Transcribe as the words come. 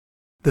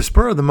The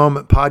Spur of the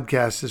Moment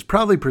podcast is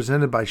proudly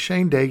presented by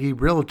Shane Dagey,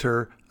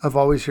 Realtor of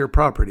Always Here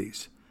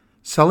Properties.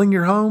 Selling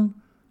your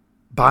home,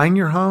 buying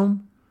your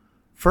home,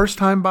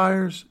 first-time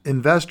buyers,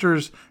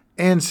 investors,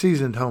 and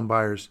seasoned home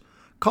buyers.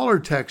 Call or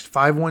text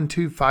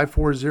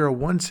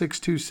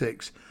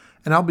 512-540-1626,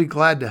 and I'll be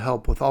glad to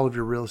help with all of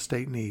your real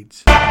estate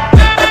needs.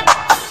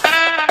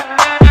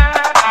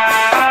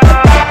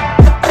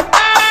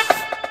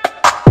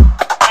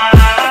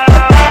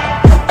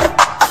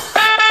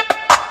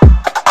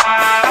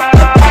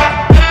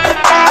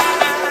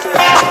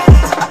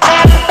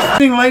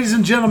 Good evening, ladies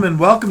and gentlemen.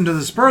 Welcome to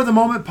the Spur of the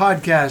Moment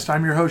podcast.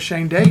 I'm your host,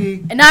 Shane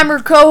Dagey. And I'm your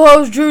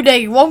co-host, Drew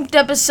Dagey. Welcome to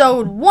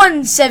episode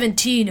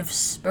 117 of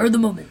Spur of the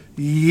Moment.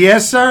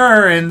 Yes,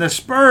 sir. And the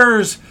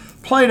Spurs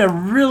played a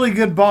really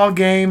good ball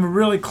game, a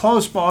really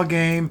close ball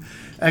game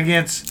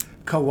against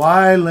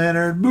Kawhi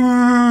Leonard,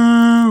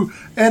 boo,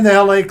 and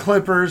the LA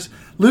Clippers,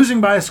 losing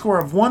by a score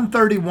of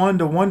 131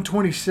 to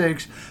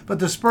 126. But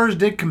the Spurs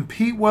did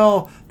compete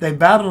well. They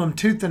battled them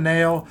tooth and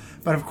nail.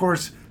 But, of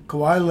course,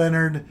 Kawhi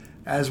Leonard,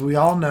 as we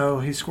all know,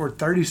 he scored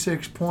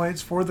 36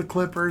 points for the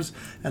Clippers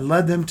and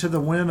led them to the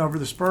win over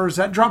the Spurs.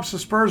 That drops the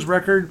Spurs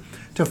record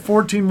to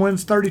 14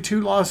 wins, 32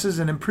 losses,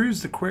 and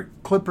improves the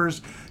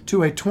Clippers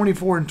to a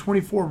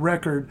 24-24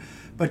 record.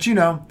 But, you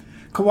know,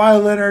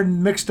 Kawhi Leonard,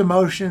 mixed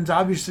emotions,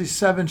 obviously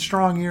 7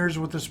 strong years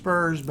with the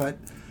Spurs, but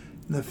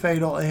the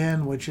fatal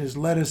end, which has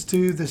led us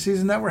to the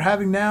season that we're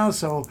having now.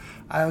 So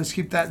I always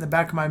keep that in the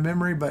back of my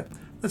memory, but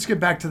let's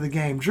get back to the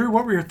game. Drew,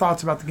 what were your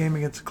thoughts about the game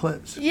against the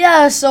Clips?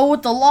 Yeah, so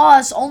with the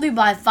loss, only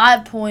by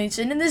 5 points.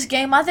 And in this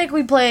game, I think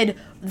we played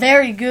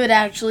very good,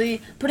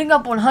 actually, putting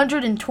up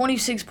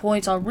 126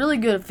 points on really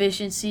good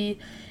efficiency.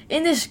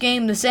 In this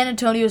game, the San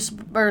Antonio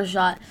Spurs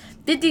shot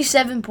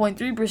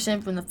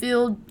 57.3% from the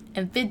field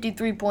and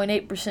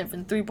 53.8%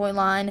 from the three-point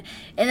line.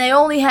 And they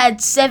only had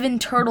 7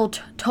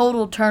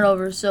 total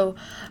turnovers. So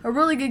a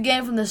really good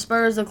game from the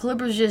Spurs. The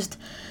Clippers just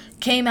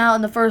came out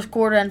in the first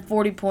quarter and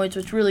 40 points,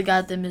 which really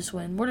got them this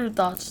win. What are your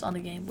thoughts on the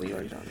game? We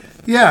already talked about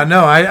it. Yeah,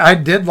 no, I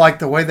did like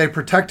the way they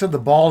protected the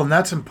ball, and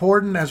that's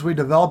important as we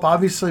develop.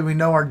 Obviously, we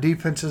know our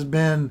defense has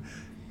been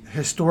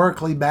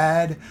historically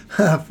bad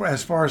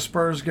as far as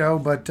Spurs go,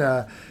 but,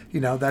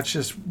 that's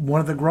just one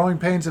of the growing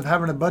pains of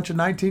having a bunch of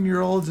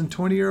 19-year-olds and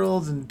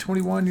 20-year-olds and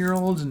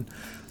 21-year-olds and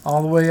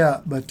all the way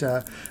up. But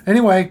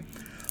anyway,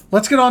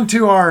 let's get on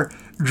to our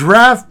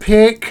draft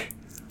pick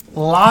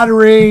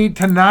lottery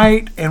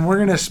tonight, and we're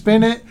going to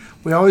spin it.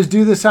 We always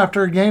do this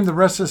after a game the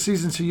rest of the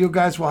season, so you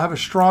guys will have a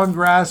strong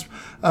grasp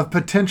of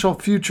potential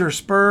future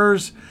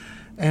Spurs.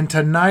 And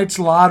tonight's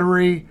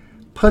lottery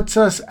puts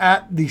us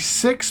at the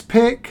 6th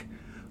pick,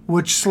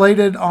 which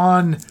slated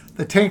on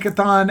the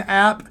Tankathon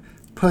app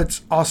puts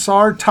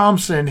Ausar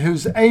Thompson,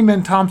 who's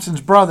Amen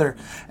Thompson's brother.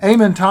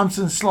 Amen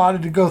Thompson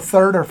slotted to go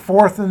 3rd or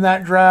 4th in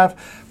that draft,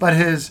 but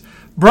his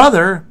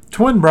brother,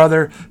 twin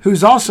brother,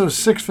 who's also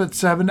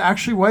 6'7",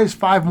 actually weighs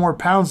 5 more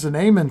pounds than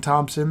Amen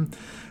Thompson.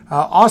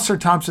 Ausar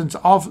Thompson's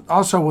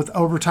also with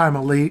Overtime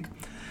Elite,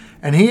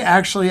 and he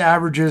actually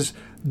averages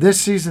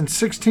this season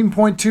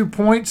 16.2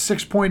 points,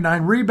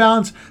 6.9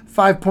 rebounds,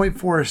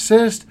 5.4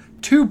 assists,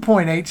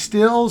 2.8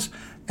 steals,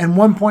 and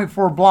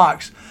 1.4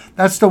 blocks.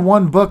 That's the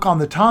one book on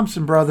the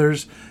Thompson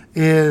brothers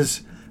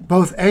is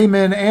both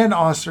Amen and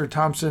Ausar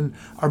Thompson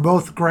are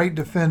both great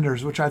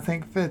defenders, which I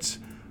think fits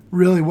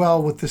really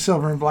well with the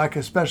silver and black,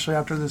 especially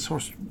after this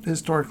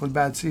historically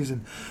bad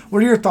season.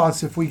 What are your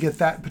thoughts if we get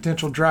that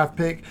potential draft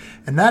pick?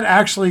 And that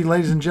actually,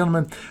 ladies and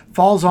gentlemen,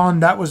 falls on,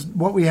 that was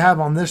what we have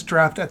on this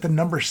draft at the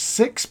number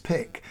 6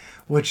 pick,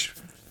 which,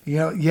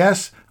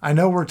 yes, I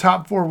know we're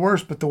top 4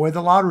 worst, but the way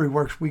the lottery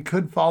works, we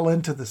could fall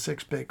into the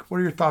 6th pick.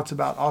 What are your thoughts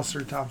about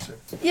Ausar Thompson?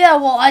 Yeah,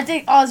 well, I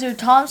think Ausar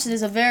Thompson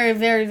is a very,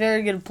 very,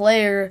 very good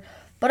player,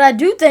 but I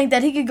do think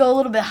that he could go a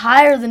little bit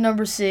higher than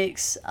number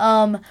 6.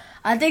 I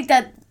think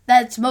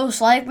that's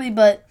most likely,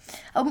 but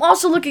I'm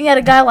also looking at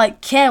a guy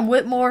like Cam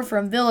Whitmore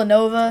from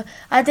Villanova.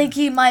 I think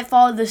he might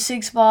fall to the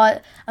 6th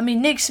spot. I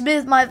mean, Nick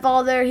Smith might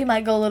fall there. He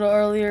might go a little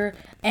earlier.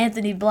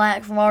 Anthony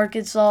Black from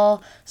Arkansas.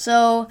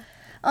 So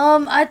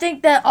I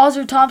think that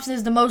Ausar Thompson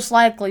is the most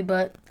likely,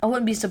 but I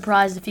wouldn't be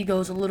surprised if he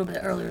goes a little bit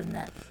earlier than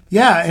that.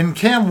 Yeah, and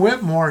Cam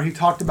Whitmore, he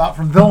talked about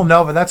from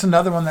Villanova. That's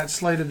another one that's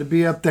slated to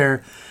be up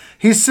there.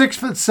 He's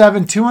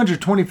 6'7",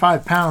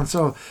 225 pounds,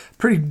 so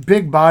pretty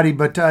big body,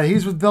 but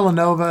he's with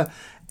Villanova.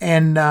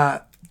 And,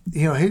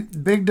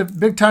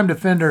 big time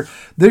defender.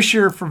 This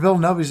year for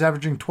Villanova, he's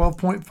averaging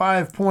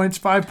 12.5 points,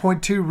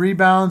 5.2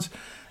 rebounds,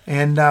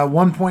 and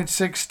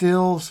 1.6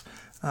 steals.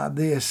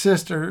 The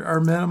assists are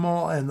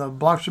minimal and the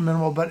blocks are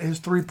minimal, but his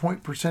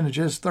 3-point percentage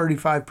is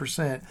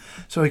 35%.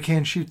 So he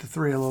can shoot the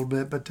 3 a little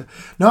bit. But,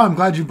 no, I'm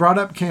glad you brought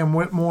up Cam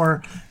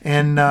Whitmore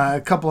and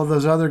a couple of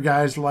those other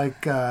guys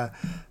like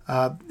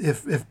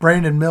if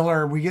Brandon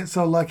Miller, we get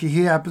so lucky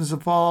he happens to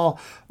fall,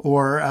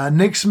 or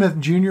Nick Smith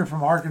Jr.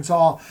 from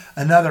Arkansas,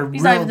 He's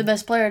not even the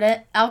best player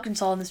at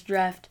Arkansas in this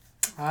draft.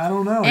 I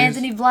don't know.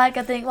 Anthony Black,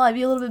 I think, might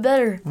be a little bit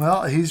better.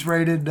 Well, he's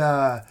rated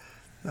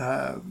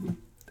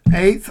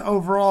 8th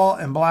overall,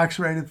 and Black's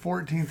rated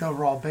 14th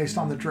overall based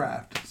on the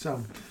draft.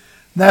 So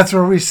That's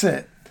where we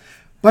sit.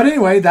 But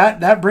anyway,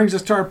 that brings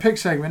us to our pick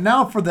segment.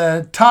 Now for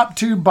the top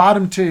two,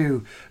 bottom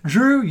two.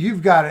 Drew,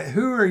 you've got it.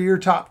 Who are your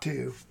top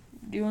two?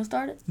 Do you want to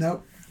start it?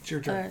 Nope. It's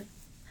your turn. All right.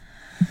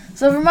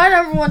 So for my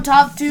number one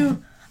top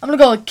two, I'm going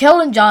to go with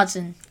Keldon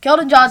Johnson.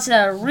 Keldon Johnson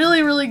had a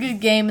really, really good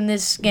game in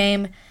this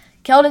game.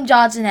 Keldon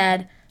Johnson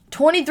had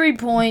 23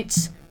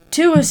 points,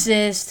 2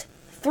 assists,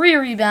 3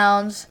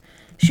 rebounds,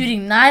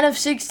 shooting 9 of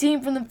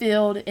 16 from the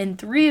field and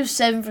 3 of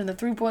 7 from the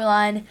three-point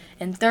line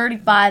in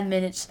 35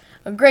 minutes.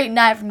 A great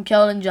night from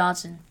Keldon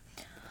Johnson.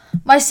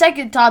 My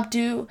second top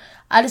two,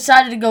 I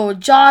decided to go with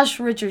Josh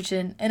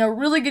Richardson. And a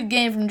really good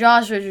game from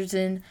Josh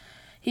Richardson.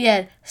 He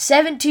had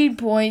 17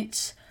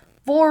 points,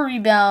 4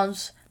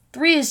 rebounds,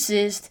 3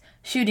 assists,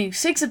 shooting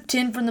 6 of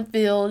 10 from the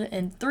field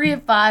and 3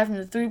 of 5 from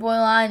the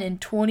three-point line in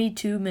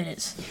 22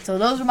 minutes. So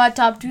those are my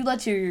top two.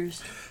 Let's hear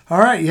yours. All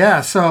right,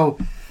 yeah. So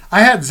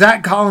I had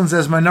Zach Collins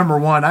as my number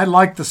one. I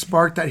liked the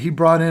spark that he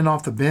brought in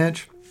off the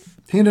bench.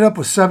 He ended up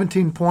with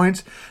 17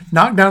 points,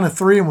 knocked down a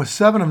 3, and with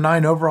 7 of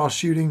 9 overall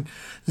shooting.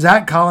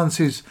 Zach Collins,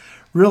 who's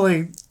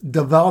really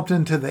developed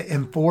into the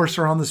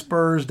enforcer on the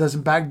Spurs,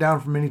 doesn't back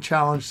down from any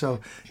challenge, so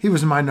he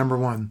was my number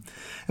one.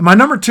 And my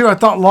number two, I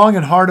thought long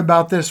and hard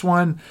about this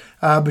one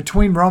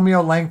between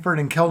Romeo Langford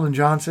and Keldon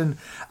Johnson.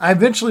 I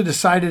eventually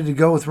decided to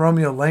go with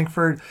Romeo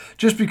Langford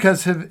just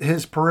because of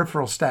his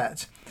peripheral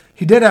stats.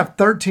 He did have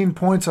 13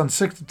 points on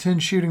 6 of 10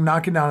 shooting,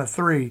 knocking down a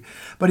 3.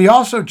 But he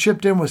also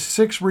chipped in with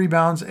 6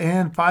 rebounds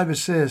and 5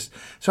 assists.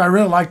 So I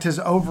really liked his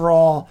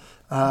overall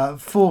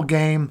full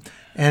game.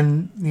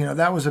 And,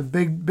 that was a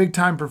big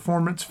time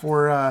performance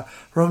for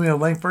Romeo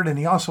Langford. And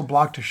he also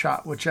blocked a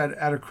shot, which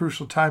at a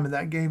crucial time in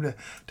that game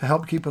to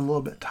help keep it a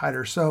little bit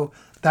tighter. So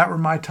that were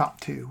my top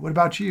two. What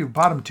about you?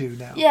 Bottom two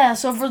now. Yeah,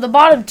 so for the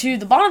bottom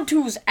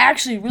two was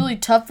actually really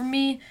tough for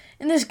me.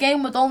 In this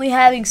game, with only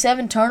having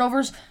 7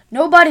 turnovers,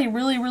 nobody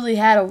really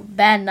had a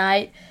bad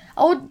night.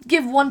 I would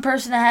give one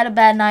person that had a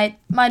bad night.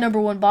 My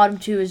number one bottom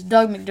two is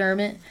Doug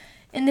McDermott.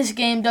 In this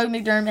game, Doug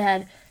McDermott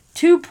had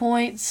 2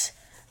 points,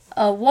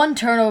 1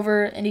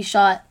 turnover, and he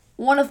shot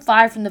 1 of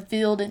 5 from the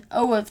field and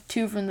 0 of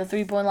 2 from the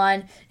three-point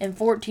line in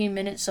 14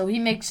 minutes, so he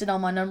makes it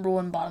on my number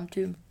one bottom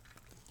two.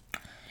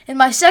 In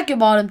my second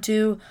bottom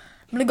two,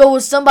 I'm going to go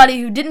with somebody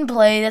who didn't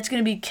play. That's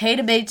going to be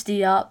Keita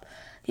Bates-Diop.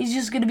 He's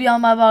just going to be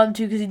on my bottom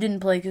two because he didn't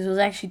play, because it was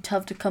actually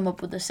tough to come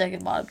up with the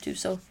second bottom two.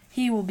 So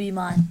he will be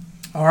mine.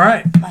 All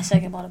right. My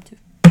second bottom two.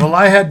 Well,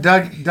 I had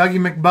Dougie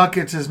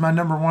McBuckets as my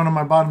number one on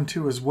my bottom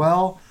two as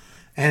well.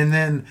 And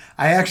then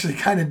I actually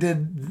kind of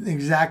did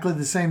exactly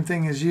the same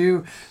thing as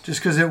you,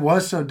 just because it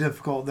was so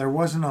difficult. There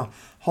wasn't a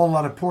whole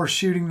lot of poor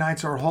shooting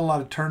nights or a whole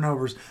lot of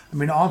turnovers. I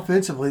mean,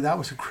 offensively, that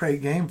was a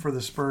great game for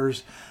the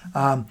Spurs.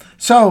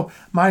 So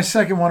my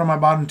second one on my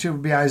bottom two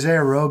would be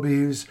Isaiah Roby,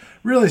 who's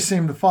really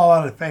seemed to fall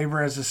out of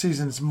favor as the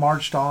season's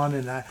marched on.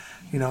 And I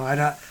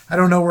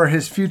don't know where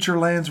his future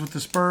lands with the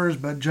Spurs,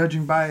 but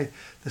judging by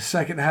the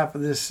second half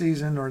of this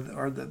season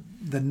or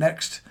the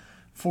next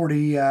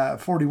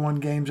 41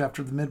 games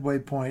after the midway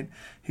point,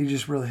 he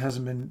just really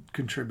hasn't been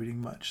contributing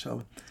much.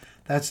 So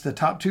that's the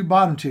top two,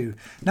 bottom two.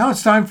 Now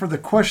it's time for the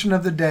question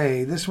of the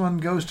day. This one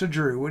goes to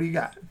Drew. What do you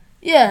got?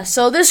 Yeah,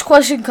 so this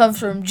question comes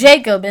from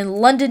Jacob in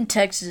London,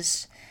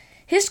 Texas.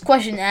 His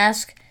question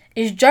asks,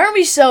 is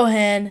Jeremy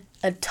Sohan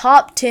a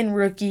top 10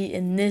 rookie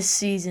in this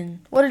season?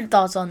 What are your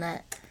thoughts on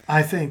that?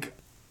 I think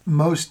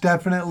most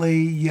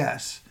definitely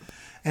yes.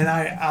 And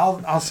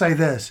I'll say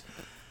this.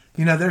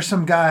 There's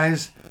some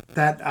guys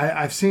that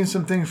I've seen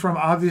some things from.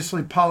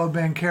 Obviously, Paolo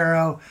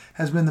Banchero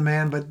has been the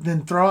man, but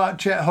then throw out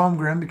Chet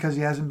Holmgren because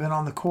he hasn't been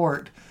on the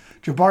court.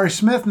 Jabari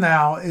Smith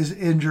now is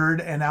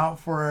injured and out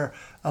for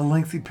a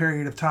lengthy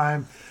period of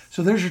time.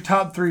 So there's your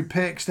top 3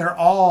 picks. They're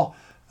all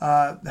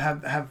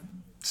have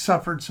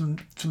suffered some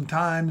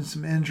time and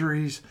some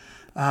injuries.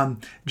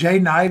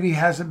 Jaden Ivey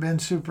hasn't been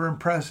super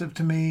impressive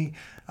to me.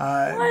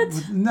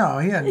 What? No,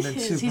 he hasn't been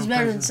super impressive. He's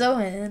better than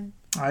Sohan.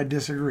 I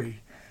disagree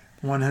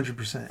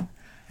 100%.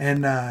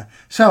 And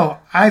so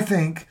I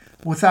think,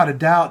 without a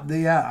doubt,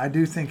 I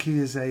do think he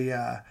is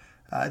a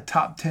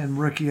top 10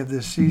 rookie of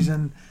this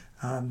season,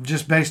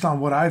 just based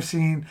on what I've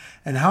seen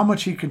and how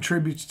much he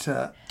contributes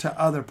to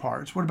other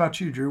parts. What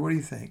about you, Drew? What do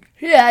you think?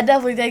 Yeah, I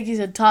definitely think he's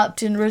a top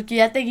 10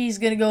 rookie. I think he's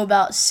going to go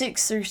about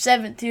 6th or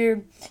 7th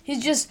here.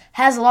 He just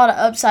has a lot of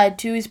upside,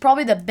 too. He's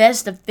probably the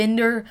best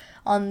defender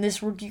on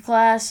this rookie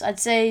class. I'd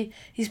say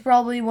he's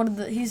probably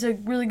he's a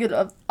really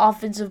good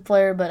offensive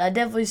player, but I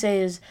definitely say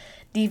his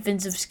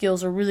defensive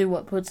skills are really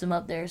what puts him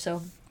up there.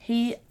 So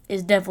he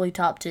is definitely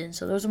top 10.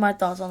 So those are my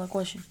thoughts on the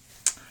question.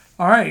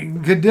 All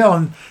right, good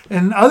deal.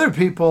 And other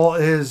people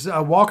is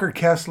Walker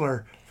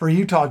Kessler for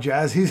Utah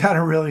Jazz. He's had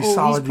a really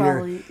solid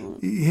year.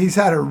 He's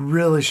had a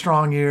really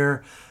strong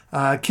year.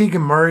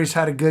 Keegan Murray's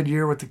had a good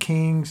year with the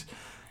Kings.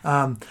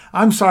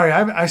 I'm sorry,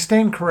 I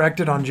stand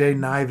corrected on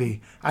Jaden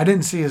Ivey. I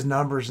didn't see his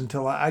numbers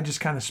until I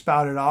just kind of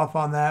spouted off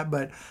on that,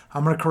 but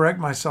I'm going to correct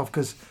myself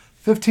because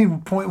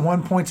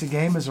 15.1 points a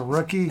game as a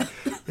rookie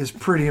is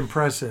pretty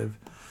impressive.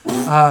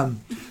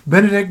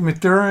 Benedict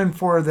Mathurin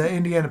for the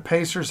Indiana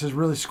Pacers has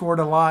really scored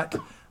a lot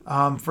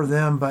for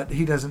them, but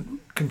he doesn't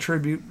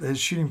contribute. His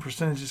shooting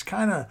percentage is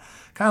kind of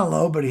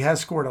low, but he has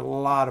scored a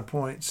lot of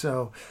points.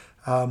 So,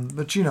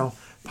 but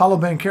Paolo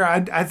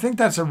Banchero, I think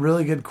that's a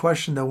really good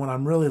question, though, when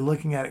I'm really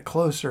looking at it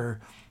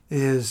closer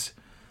is,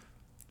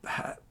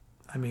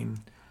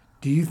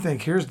 do you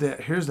think, here's the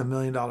 $1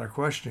 million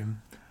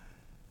question.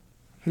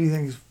 Who do you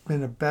think has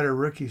been a better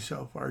rookie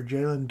so far,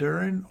 Jalen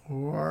Duren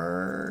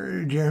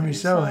or Jeremy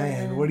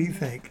Sohan? What do you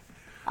think?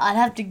 I'd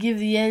have to give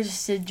the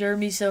edge to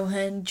Jeremy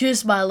Sohan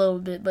just by a little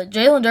bit, but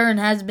Jalen Duren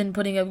has been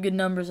putting up good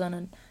numbers on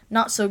a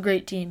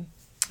not-so-great team.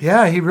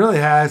 Yeah, he really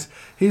has.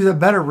 He's a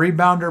better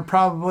rebounder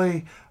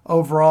probably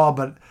overall,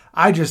 but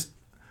I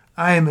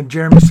am a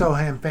Jeremy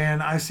Sohan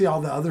fan. I see all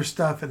the other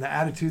stuff and the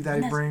attitude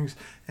that he brings,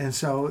 and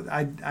so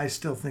I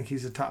still think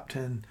he's a top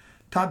 10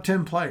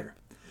 player.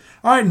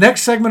 All right,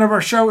 next segment of our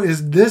show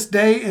is This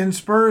Day in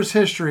Spurs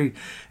History,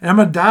 and I'm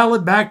going to dial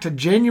it back to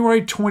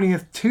January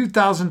 20th,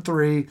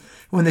 2003,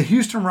 when the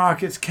Houston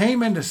Rockets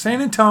came into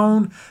San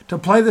Antonio to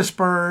play the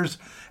Spurs,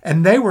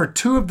 and they were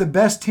two of the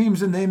best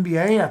teams in the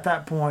NBA at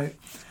that point.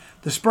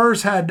 The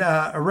Spurs had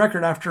a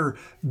record after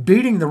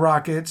beating the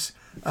Rockets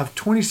of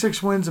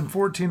 26 wins and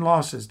 14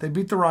 losses. They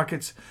beat the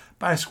Rockets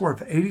by a score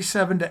of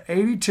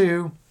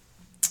 87-82.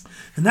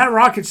 And that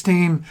Rockets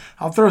team,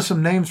 I'll throw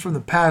some names from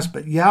the past,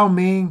 but Yao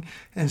Ming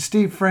and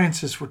Steve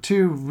Francis were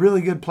two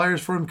really good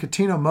players for him.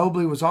 Coutinho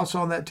Mobley was also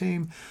on that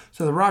team.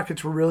 So the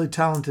Rockets were really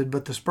talented,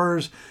 but the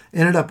Spurs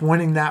ended up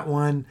winning that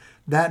one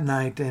that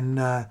night.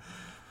 And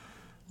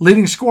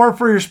leading scorer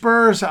for your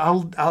Spurs,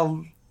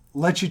 I'll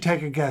let you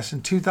take a guess.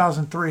 In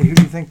 2003, who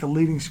do you think the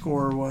leading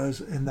scorer was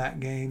in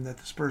that game that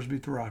the Spurs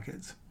beat the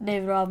Rockets?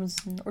 David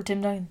Robinson or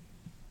Tim Duncan.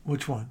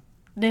 Which one?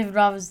 David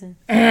Robinson.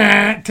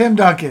 Tim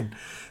Duncan.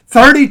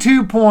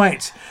 32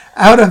 points.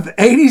 Out of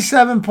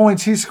 87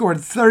 points, he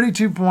scored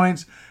 32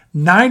 points,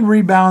 9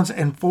 rebounds,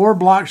 and 4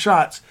 block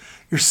shots.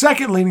 Your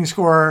second leading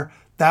scorer,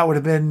 that would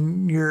have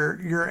been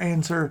your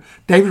answer,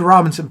 David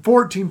Robinson.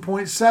 14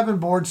 points, 7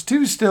 boards,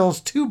 2 steals,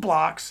 2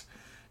 blocks.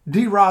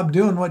 D-Rob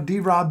doing what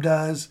D-Rob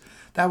does.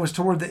 That was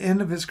toward the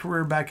end of his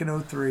career back in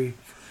 2003.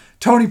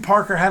 Tony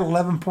Parker had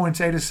 11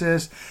 points, 8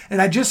 assists.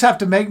 And I just have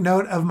to make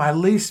note of my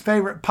least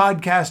favorite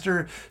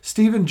podcaster,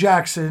 Steven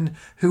Jackson,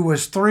 who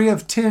was 3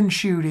 of 10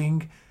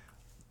 shooting,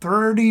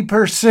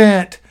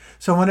 30%.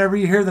 So whenever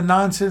you hear the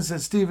nonsense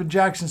that Steven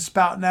Jackson's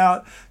spouting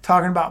out,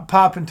 talking about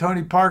Pop and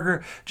Tony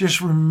Parker, just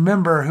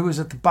remember who was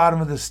at the bottom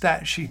of the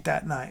stat sheet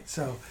that night.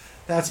 So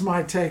that's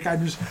my take. I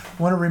just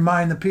want to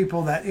remind the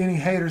people that any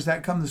haters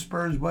that come the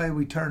Spurs' way,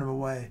 we turn them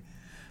away.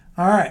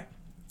 All right.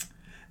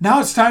 Now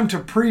it's time to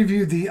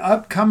preview the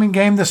upcoming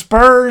game. The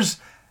Spurs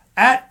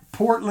at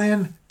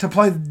Portland to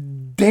play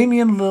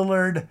Damian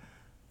Lillard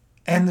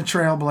and the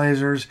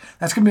Trailblazers.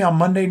 That's going to be on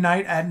Monday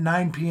night at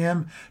 9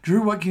 p.m.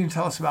 Drew, what can you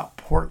tell us about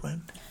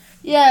Portland?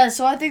 Yeah,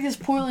 so I think this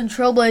Portland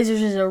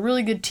Trailblazers is a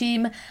really good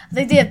team. I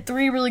think they have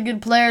 3 really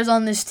good players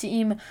on this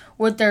team,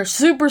 with their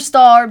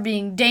superstar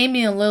being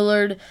Damian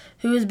Lillard,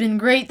 who has been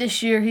great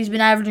this year. He's been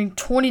averaging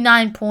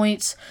 29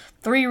 points,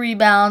 3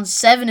 rebounds,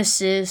 7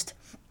 assists.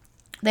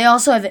 They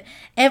also have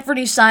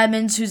Anthony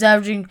Simons, who's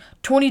averaging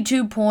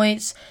 22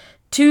 points,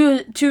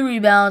 2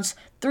 rebounds,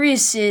 3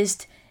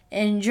 assists,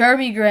 and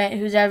Jeremy Grant,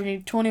 who's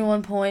averaging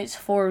 21 points,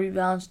 4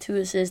 rebounds, 2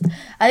 assists.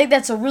 I think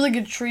that's a really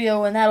good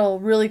trio, and that'll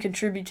really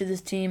contribute to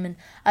this team, and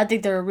I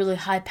think they're a really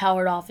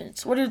high-powered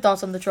offense. What are your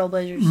thoughts on the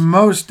Trailblazers?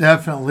 Most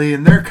definitely,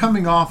 and they're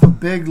coming off a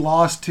big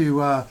loss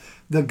to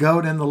the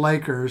GOAT and the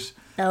Lakers.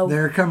 Oh.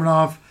 They're coming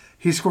off,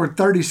 he scored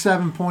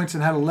 37 points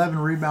and had 11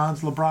 rebounds.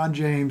 LeBron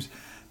James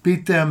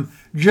beat them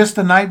just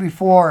the night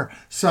before.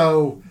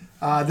 So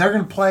they're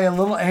going to play a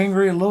little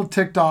angry, a little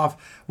ticked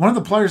off. One of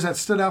the players that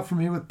stood out for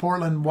me with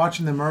Portland,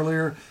 watching them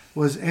earlier,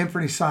 was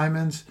Anthony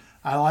Simons.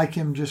 I like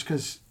him just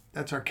because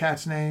that's our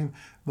cat's name,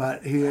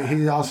 but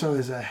he also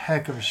is a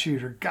heck of a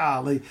shooter.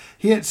 Golly.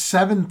 He hit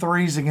 7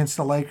 threes against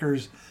the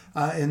Lakers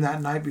in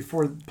that night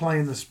before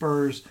playing the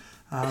Spurs.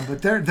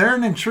 But they're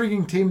an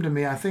intriguing team to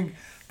me. I think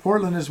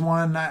Portland is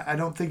one I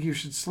don't think you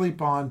should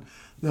sleep on.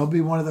 They'll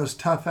be one of those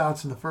tough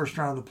outs in the first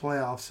round of the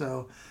playoffs.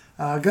 So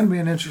going to be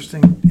an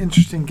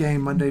interesting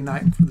game Monday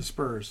night for the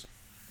Spurs.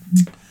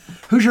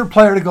 Who's your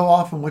player to go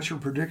off, and what's your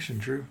prediction,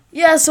 Drew?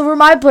 Yeah, so for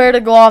my player to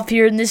go off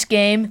here in this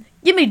game,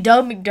 give me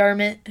Doug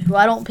McDermott, who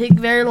I don't pick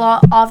very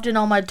often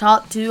on my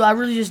top 2. I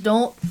really just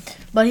don't.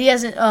 But he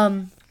hasn't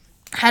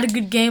had a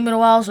good game in a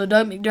while, so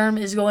Doug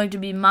McDermott is going to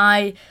be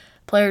my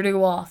player to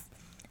go off.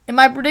 And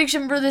my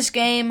prediction for this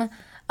game,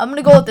 I'm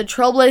going to go with the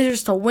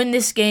Trailblazers to win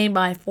this game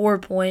by 4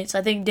 points.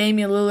 I think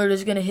Damian Lillard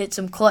is going to hit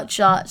some clutch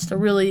shots to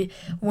really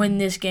win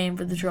this game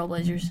for the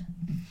Trailblazers.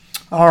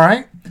 All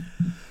right.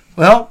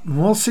 Well,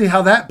 we'll see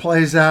how that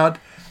plays out.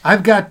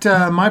 I've got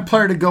my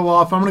player to go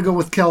off. I'm going to go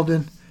with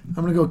Keldon. I'm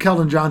going to go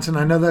Keldon Johnson.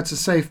 I know that's a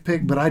safe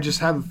pick, but I just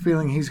have a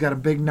feeling he's got a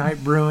big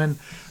night brewing.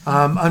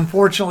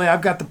 Unfortunately,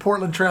 I've got the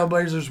Portland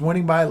Trailblazers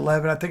winning by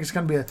 11. I think it's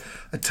going to be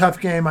a tough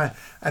game. I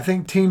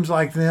think teams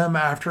like them,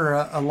 after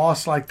a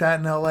loss like that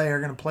in L.A.,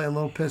 are going to play a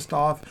little pissed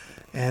off,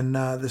 and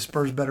the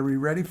Spurs better be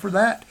ready for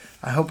that.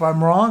 I hope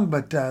I'm wrong,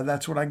 but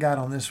that's what I got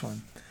on this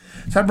one.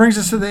 So that brings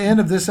us to the end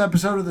of this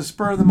episode of the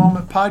Spur of the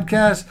Moment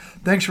podcast.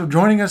 Thanks for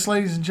joining us,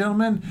 ladies and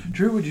gentlemen.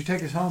 Drew, would you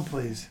take us home,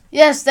 please?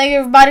 Yes, thank you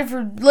everybody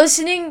for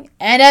listening.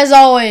 And as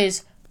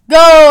always,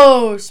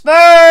 go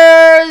Spurs!